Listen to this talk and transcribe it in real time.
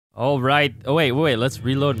All right. Oh wait. Let's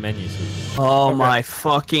reload menus. Oh my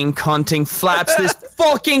fucking cunting flaps! This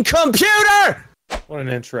fucking computer! What an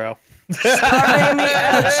intro. Starting the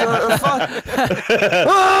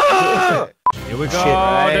Here we go. Shit,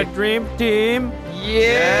 right? The dream team.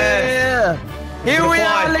 Yeah! Here we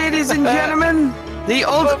are, ladies and gentlemen. The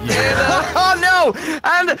ultimate. Oh no!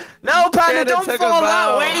 And no, Panda, don't fall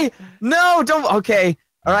that way. No, don't. Okay.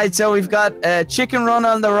 All right. So we've got Chicken Run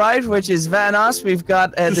on the right, which is Vanos. We've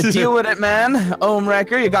got the Deal With It Man,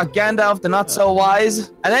 Wrecker. You got Gandalf, the Not So Wise,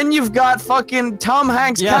 and then you've got fucking Tom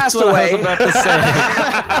Hanks, Castaway. That's what I was about to say.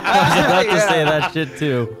 I was about to say that shit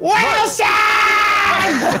too. Wilson!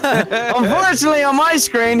 Unfortunately, on my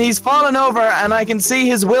screen, he's fallen over, and I can see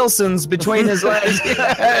his Wilsons between his legs.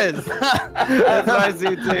 Yes. That's what I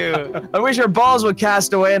see too. I wish our balls would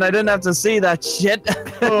cast away, and I didn't have to see that shit.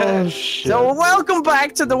 Oh shit. So welcome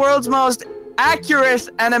back to the world's most accurate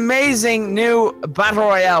and amazing new Battle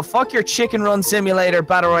Royale. Fuck your Chicken Run Simulator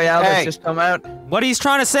Battle Royale that's just come out. What he's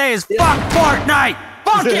trying to say is fuck Fortnite.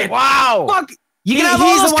 Fuck it! Wow. Fuck! You can have all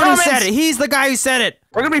He's those the one comments. who said it. He's the guy who said it.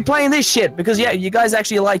 We're gonna be playing this shit because yeah, you guys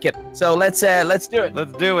actually like it. So let's do it. Let's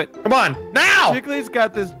do it. Come on, now! Jiggly's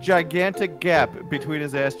got this gigantic gap between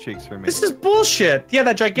his ass cheeks for me. This is bullshit. Yeah,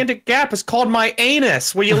 that gigantic gap is called my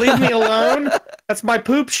anus. Will you leave me alone? That's my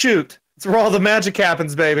poop chute. It's where all the magic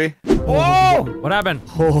happens, baby. Whoa! What happened?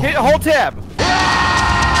 Hit hold tab.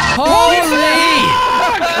 Holy!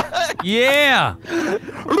 Yeah.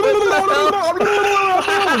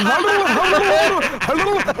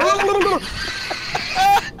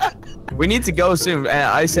 We need to go soon.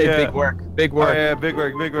 I say Yeah. big work. Big work. Oh, yeah, big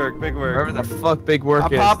work. Wherever the fuck big work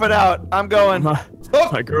I'm is. popping out. I'm going.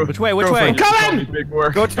 My girl. Which way? Which way? Coming! Big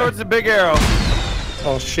work. Go towards the big arrow.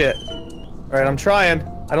 Oh shit. Alright, I'm trying.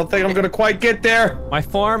 I don't think I'm gonna quite get there. My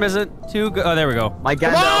form isn't too good. Oh, there we go. My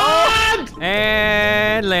Come Gandalf. on!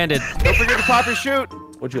 And landed. Don't forget to pop your chute.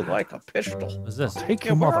 Would you like a pistol? What's this? Take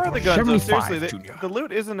Yeah, where are the guns? Though? Seriously, the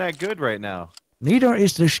loot isn't that good right now. Neither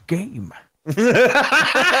is this game.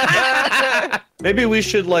 Maybe we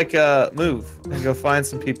should like move and go find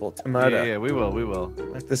some people. Tomato. Yeah, we will.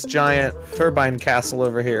 Like this giant turbine castle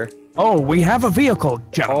over here. Oh, we have a vehicle,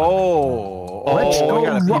 gentlemen. Oh, Let's go. we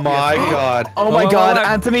gotta peek My this. god. Oh my Oh, god,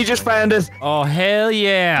 I- Anthony just found it. Oh hell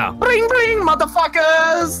yeah. Bling bling,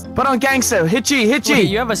 motherfuckers! Put on gangster. Hitchy, hitchy. Wait,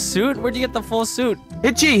 you have a suit? Where'd you get the full suit?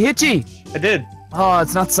 Hitchy, hitchy. I did. Oh,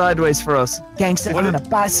 it's not sideways for us. Gangster on a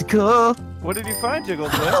bicycle. What did you find,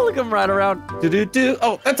 Jiggles? Look him right around. Do.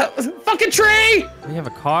 Oh, that's a fucking tree! You have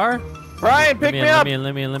a car? Brian, pick me up.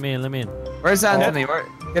 Let me in. Where's Anthony?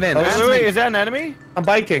 Get in. Oh, Anthony. wait, is that an enemy? I'm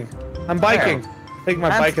biking. I think my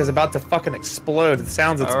Anth- bike is about to fucking explode. The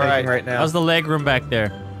sounds it's All making right. right now. How's the leg room back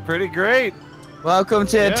there? Pretty great. Welcome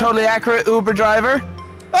to Yeah. Totally Accurate Uber Driver.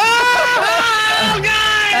 Oh,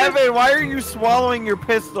 God! Evan, why are you swallowing your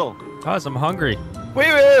pistol? Cause I'm hungry.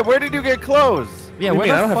 Wait, where did you get clothes? Yeah, What do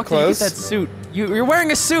you where mean? I the don't have fuck did you get clothes. that suit? You're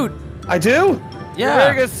wearing a suit. I do? You're Yeah.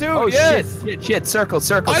 wearing a suit, Oh yes. shit, circle.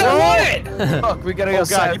 I don't want it! Fuck, we gotta go Oh, God,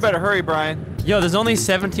 south. you better hurry, Brian. Yo, there's only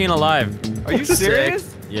 17 alive. Are you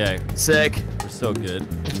serious? Yeah, Sick. we're so good.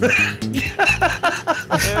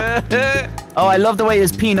 Oh, I love the way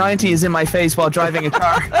his P90 is in my face while driving a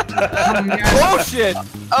car. Oh, shit.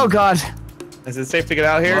 Oh god. Is it safe to get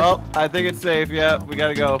out here? Well, I think it's safe. Yeah, we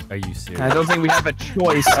gotta go. Are you serious? I don't think we have a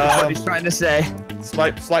choice. Is what he's trying to say.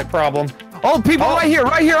 Slight problem. Oh, people right here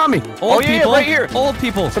on me. Old yeah, people, right here. Old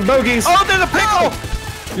people. Some bogeys. Oh, there's a pickle!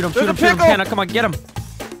 Shoot him, there's a shoot him, pickle. Hannah, come on, get him.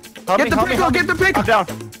 Help Get me, the help me, pickle, help me. get the pickle. I'm down.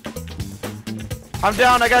 I'm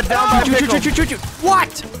down. I got down by a pickle. Shoot. What?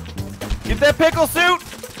 Get that pickle suit.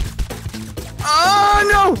 Oh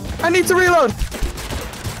no! I need to reload.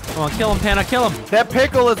 Come on, kill him, Panda, kill him. That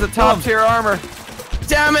pickle is the top tier armor.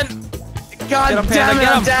 Damn it! God Get him, damn Panda, it!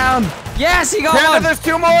 get I'm him. down. Yes, he got Panda, one. there's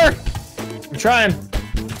 2 more. I'm trying.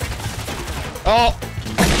 Oh.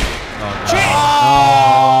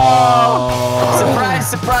 Surprise,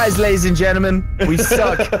 surprise, ladies and gentlemen. We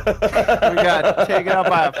suck. We got taken out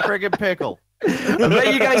by a friggin' pickle. I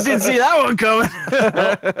bet you guys didn't see that one coming.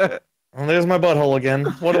 Well, there's my butthole again.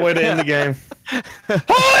 What a way to end the game.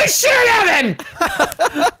 Holy shit, Evan!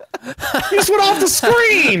 You just went off the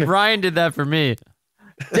screen! Ryan did that for me.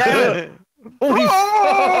 Damn it. Holy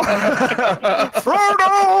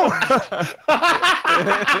Frodo!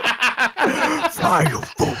 Final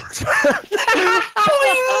bolt.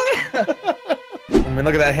 I mean,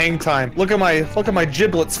 look at that hang time. Look at my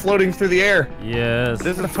giblets floating through the air. Yes.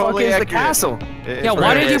 This is Fuck totally is the accurate. castle? Yeah,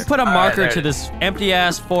 why did you put a marker to this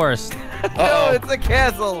empty-ass forest? No, it's a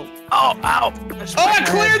castle. Oh, ow. Oh, I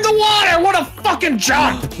cleared the water! What a fucking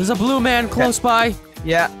jump! There's a blue man close by.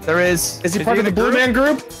 Yeah, there is. Is he part of the Blue Man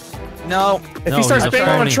group? No. If he starts banging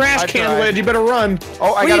on a trash can lid, you better run.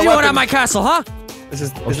 Oh, What are you doing at my castle, huh? Is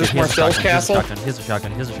this Marcel's castle? Here's a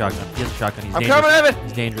shotgun. He's dangerous. I'm coming, Evan.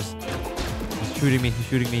 He's dangerous. He's shooting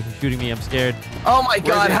me. I'm scared. Oh my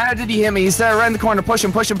god, how did he hit me? He's there around the corner. Push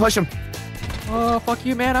him. Oh, fuck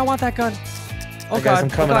you, man. I want that gun. Oh, Hey, guys, god. I'm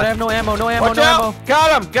coming. I have no ammo. Watch out.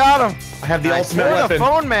 Got him. I have the ultimate Where's weapon. the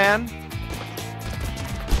phone, man?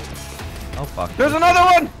 Oh, fuck. There's another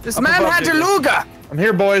one. This Up man above, had your dude. Luga. I'm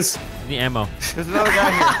here, boys. I need ammo. There's another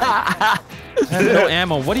guy here. I have no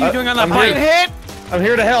ammo. What are you doing on that I'm bike? Hit. I'm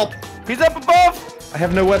here to help. He's up above. I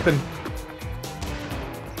have no weapon.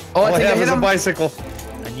 Oh, All I I think I have hit is a him. bicycle.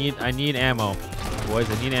 I need ammo. Boys,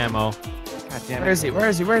 I need ammo. God damn it. Where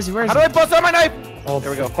is he? How do I bust out my knife? Oh,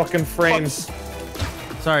 There we go. Fucking frames.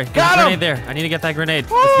 Sorry. There's Got a him! grenade there. I need to get that grenade.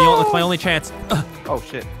 Woo! It's my only chance. Oh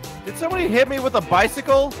shit. Did somebody hit me with a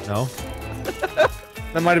bicycle? No.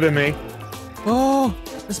 That might have been me. Oh,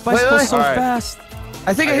 this bicycle's so Alright. fast.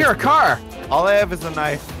 I think I hear a car. All I have is a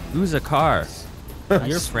knife. Who's a car?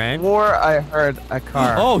 Your friend? Or I heard a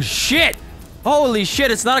car. Oh shit! Holy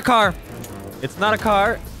shit! It's not a car. It's not a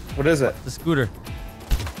car. What is it? It's a scooter.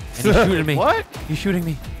 And he's shooting me. What? He's shooting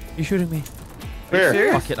me. He's shooting me. Where?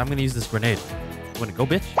 serious? Fuck it. I'm gonna use this grenade. You wanna go,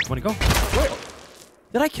 bitch? You wanna go?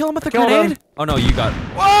 Did I kill him with the Killed grenade? him. Oh no, you got.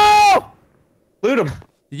 Whoa! Loot him.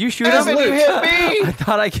 Did you shoot Evan, him? you hit I me!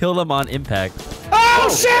 thought I killed him on impact. Oh,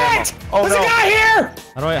 shit! Oh, There's no. a guy here!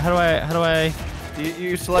 How do I?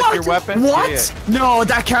 You select your weapon? What? No,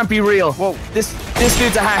 that can't be real. Whoa. This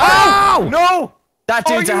dude's a hacker. Oh! No! That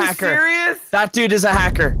dude's Are a you hacker. serious? That dude is a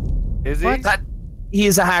hacker. Is he? He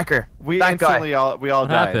is a hacker. We that guy. instantly we all What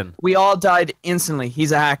died. happened? We all died instantly.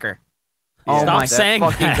 He's a hacker. Oh Stop my saying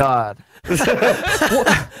fucking that. god. Hey, He's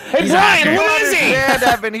a Brian, hacker. who is he? Understand,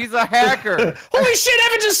 Evan, he's a hacker. Holy shit,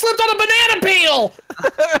 Evan just slipped on a banana peel!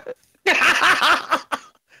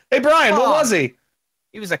 Hey, Brian, what was he?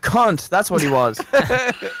 He was a cunt. That's what he was.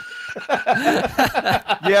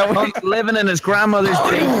 Yeah, Living in his grandmother's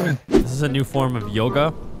basement. This is a new form of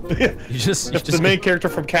yoga. You just The main character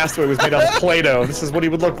from Castaway was made out of Play-Doh. This is what he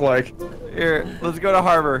would look like. here, let's go to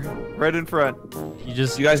Harbor, right in front. you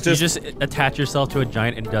just attach yourself to a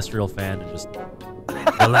giant industrial fan and just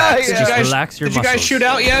relax. Yeah. Just relax your Did you guys muscles. shoot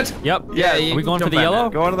out yet? Yep. Yeah, Are we going for the yellow?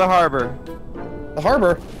 Going to the Harbor. The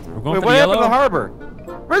harbor. We're going Wait, for what the happened yellow. to the Harbor?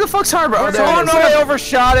 Where the fuck's Harbor? Oh, there Oh it no, is. I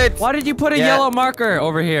overshot it. Why did you put a Yeah. yellow marker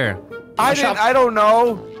over here? I don't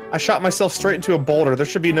know. I shot myself straight into a boulder. There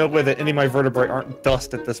should be no way that any of my vertebrae aren't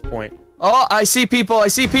dust at this point. Oh, I see people. I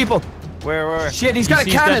see people. Where? Shit, he's You got a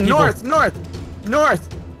see dead cannon. people.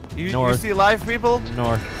 North. You North. see live people?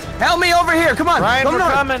 North. Help me over here. Come on. Brian, Come we're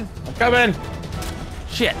north. coming. I'm coming.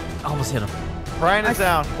 Shit! Almost hit him. Brian is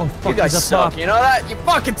down. Oh fuck! You guys he's up suck. top. You know that? You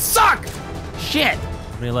fucking suck. Shit!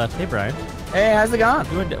 Somebody left. Hey Brian. Hey, how's it going?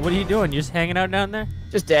 What are you doing? You just hanging out down there?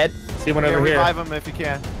 Just dead. See one Here, over here. revive him if you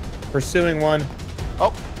can. Pursuing one.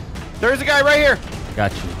 Oh, there's a guy right here.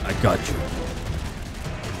 Got you. I got you.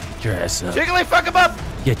 Get your ass up. Jiggly, fuck him up.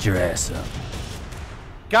 Get your ass up.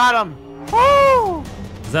 Got him. Woo!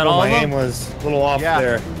 Is that Oh, all my of aim them? was a little off Yeah.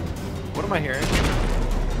 there. What am I hearing?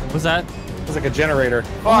 Was that? It was like a generator.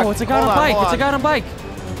 Fuck. Oh, it's a guy on Hold a bike. hold It's a guy on a bike.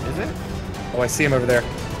 Is it? Oh, I see him over there.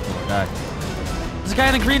 God. There's a guy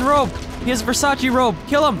in a green robe. He has a Versace robe.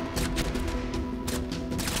 Kill him.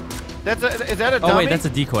 Is that a dummy? Oh wait, that's a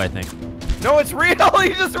decoy, I think. No, it's real. He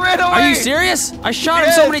just ran away. Are you serious? I shot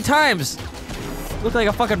him so Yes. many times. Looked like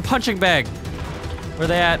a fucking punching bag. Where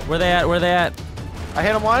they at? Where they at? Where they at? I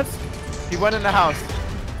hit him once. He went in the house.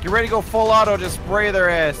 Get ready to go full auto. Just spray their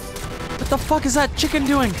ass. What the fuck is that chicken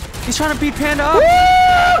doing? He's trying to beat Panda up.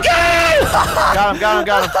 Got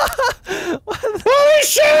him. Holy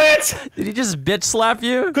shit! Did he just bitch slap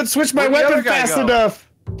you? Couldn't switch my Where'd the weapon other guy fast go? enough.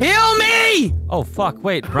 Heal me! Oh fuck!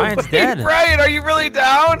 Wait, Brian's dead. Brian, are you really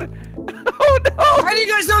down? Oh no. How do you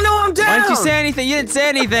guys not know I'm down? Why didn't you say anything? You didn't say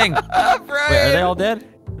anything. Wait, Brian. are they all dead?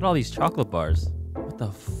 Look at all these chocolate bars. What the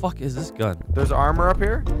fuck is this gun? There's armor up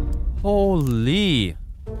here. Holy!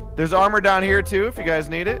 There's armor down here too, if you guys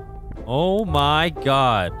need it. Oh my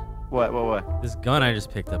god! What? This gun I just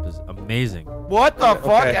picked up is amazing. What the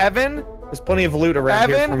fuck, Okay. Evan? There's plenty of loot around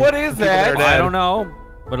here. Evan, from what is people that that? are dead. I don't know,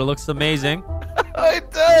 but it looks amazing. It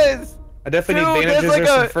does. I definitely Dude, need there's bandages like or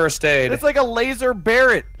some a- first aid. It's like a laser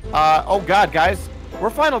Barrett. Oh god, guys. We're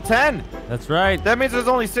final 10. That's right. That means there's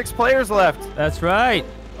only 6 players left. That's right.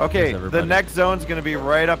 Okay, There's the everybody. next zone's gonna be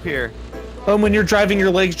right up here. Oh, when you're driving, your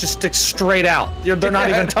legs just stick straight out. They're not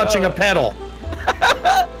even touching a pedal.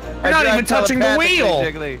 You're not even touching the wheel.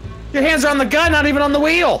 Your hands are on the gun, not even on the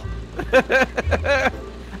wheel.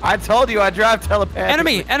 I told you I drive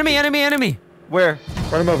telepathically. Enemy! Where?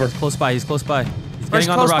 Run him over. Close by. He's close by. He's Where's getting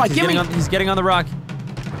on the close rock. by? He's getting on the rock.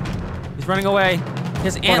 He's running away.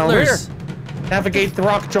 His antlers. Navigate the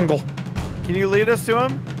rock jungle. Can you lead us to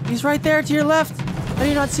him? He's right there to your left. How do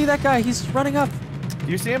you not see that guy? He's running up.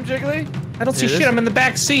 Do you see him, Jiggly? I don't see shit. I'm in the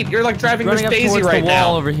back seat. You're like driving Running this up Daisy towards right the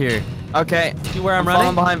wall now. over here. Okay. See where I'm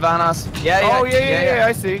Falling running? behind Vanos. Yeah, Oh, yeah,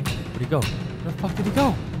 I see. Where'd he go? Where the fuck did he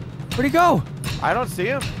go? Where'd he go? I don't see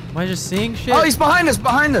him. Am I just seeing shit? Oh, he's behind us,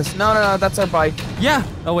 behind us. No, that's our bike. Yeah.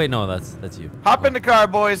 Oh wait, no, that's you. Hop in the car,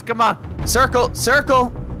 boys. Come on. Circle.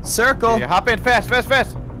 Yeah, hop in fast.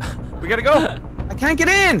 We gotta go. I can't get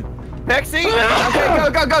in. Taxi.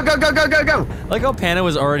 Okay, go. Like how Panda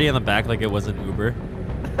was already in the back, like it was an Uber.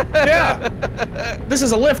 Yeah. This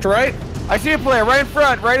is a lift, right? I see a player right in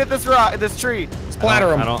front, right at this rock, this tree.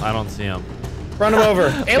 Splatter him. I don't see him. Run him over.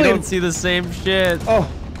 I Alien. don't see the same shit. Oh,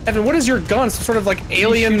 Evan, what is your gun? Some sort of like What are you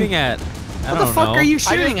alien. shooting at? What the fuck are you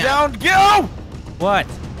shooting at? Down. Go! What?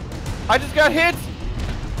 I just got hit.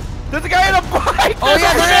 There's a guy in a bike. Oh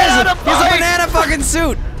yeah, there is. He's a bike. banana fucking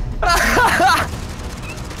suit.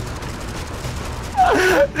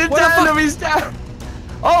 The tandem, he's down.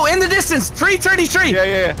 Oh, in the distance, 333.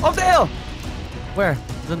 Yeah. Up the hill. Where?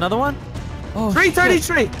 There's another one? Oh,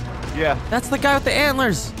 333. Yeah. that's the guy with the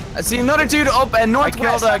antlers. I see another dude up and I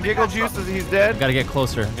killed northwest. Giggle Juice as he's dead. Gotta get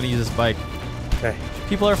closer. I'm gonna use this bike. Okay.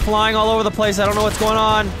 People are flying all over the place. I don't know what's going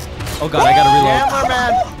on. Oh god, I gotta reload. Gambler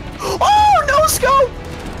man. Oh, no scope.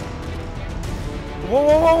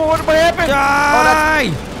 Whoa, what happened?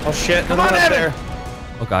 Die! Oh shit. Come Another on, one up Evan. there.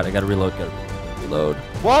 Oh god, I gotta reload. Reload.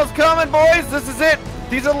 Wall's coming, boys. This is it.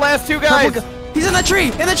 These are the last two guys. He's in the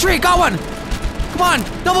tree! In the tree! Got one! Come on!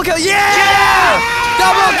 Double kill! Yeah!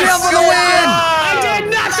 Double kill for the win! I did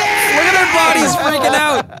nothing! Look at their bodies freaking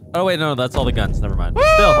out! Oh wait, no, that's all the guns. Never mind.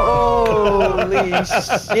 Still. Holy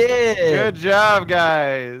shit. Good job,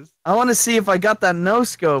 guys. I want to see if I got that no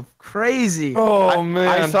scope. Crazy. Oh man.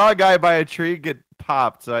 I saw a guy by a tree get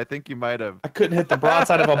popped, so I think you might have. I couldn't hit the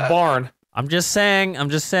broadside of a barn. I'm just saying.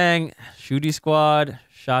 Shooty Squad,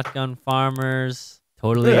 Shotgun Farmers,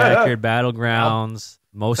 totally accurate Battlegrounds,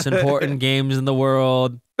 most important games in the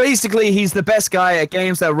world. Basically, he's the best guy at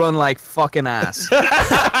games that run like fucking ass.